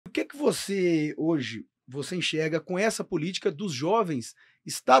que você hoje você enxerga com essa política dos jovens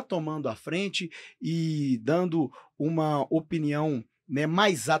está tomando a frente e dando uma opinião, né,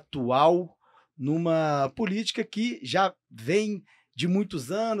 mais atual numa política que já vem de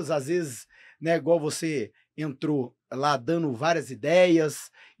muitos anos, às vezes, né, igual você entrou lá dando várias ideias.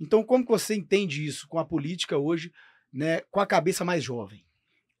 Então, como que você entende isso com a política hoje, né, com a cabeça mais jovem?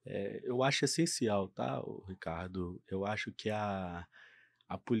 Eu acho essencial, tá, ô Ricardo? Eu acho que a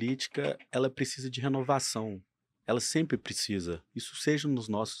política, ela precisa de renovação. Ela sempre precisa. Isso seja nos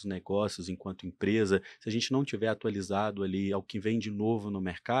nossos negócios enquanto empresa, se a gente não tiver atualizado ali ao que vem de novo no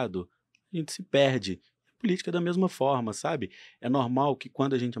mercado, a gente se perde. Política é da mesma forma, sabe? É normal que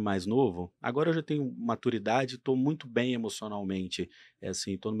quando a gente é mais novo, agora eu já tenho maturidade, estou muito bem emocionalmente,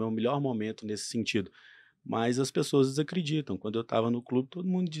 assim, estou no meu melhor momento nesse sentido. Mas as pessoas desacreditam. Quando eu estava no clube, todo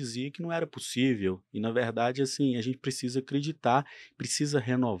mundo dizia que não era possível. E, na verdade, assim, a gente precisa acreditar, precisa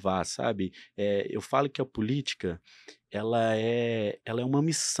renovar, sabe? Eu falo que a política, ela é uma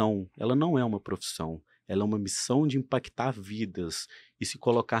missão, ela não é uma profissão. Ela é uma missão de impactar vidas e se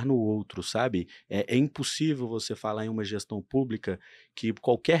colocar no outro, sabe? É impossível você falar em uma gestão pública que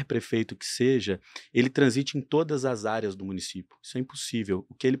qualquer prefeito que seja, ele transite em todas as áreas do município. Isso é impossível.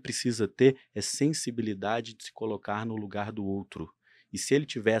 O que ele precisa ter é sensibilidade de se colocar no lugar do outro. E se ele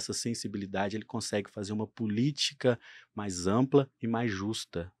tiver essa sensibilidade, ele consegue fazer uma política mais ampla e mais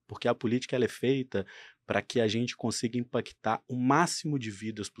justa, porque a política ela é feita para que a gente consiga impactar o máximo de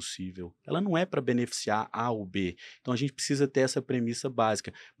vidas possível. Ela não é para beneficiar A ou B. Então a gente precisa ter essa premissa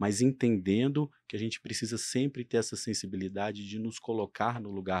básica, mas entendendo que a gente precisa sempre ter essa sensibilidade de nos colocar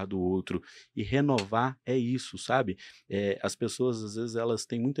no lugar do outro e renovar é isso, sabe? As pessoas às vezes elas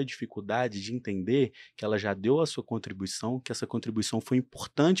têm muita dificuldade de entender que ela já deu a sua contribuição, que essa contribuição foi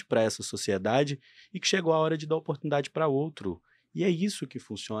importante para essa sociedade e que chegou a hora de dar oportunidade para outro. E é isso que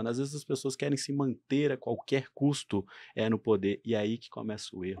funciona. Às vezes as pessoas querem se manter a qualquer custo no poder, e é aí que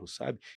começa o erro, sabe?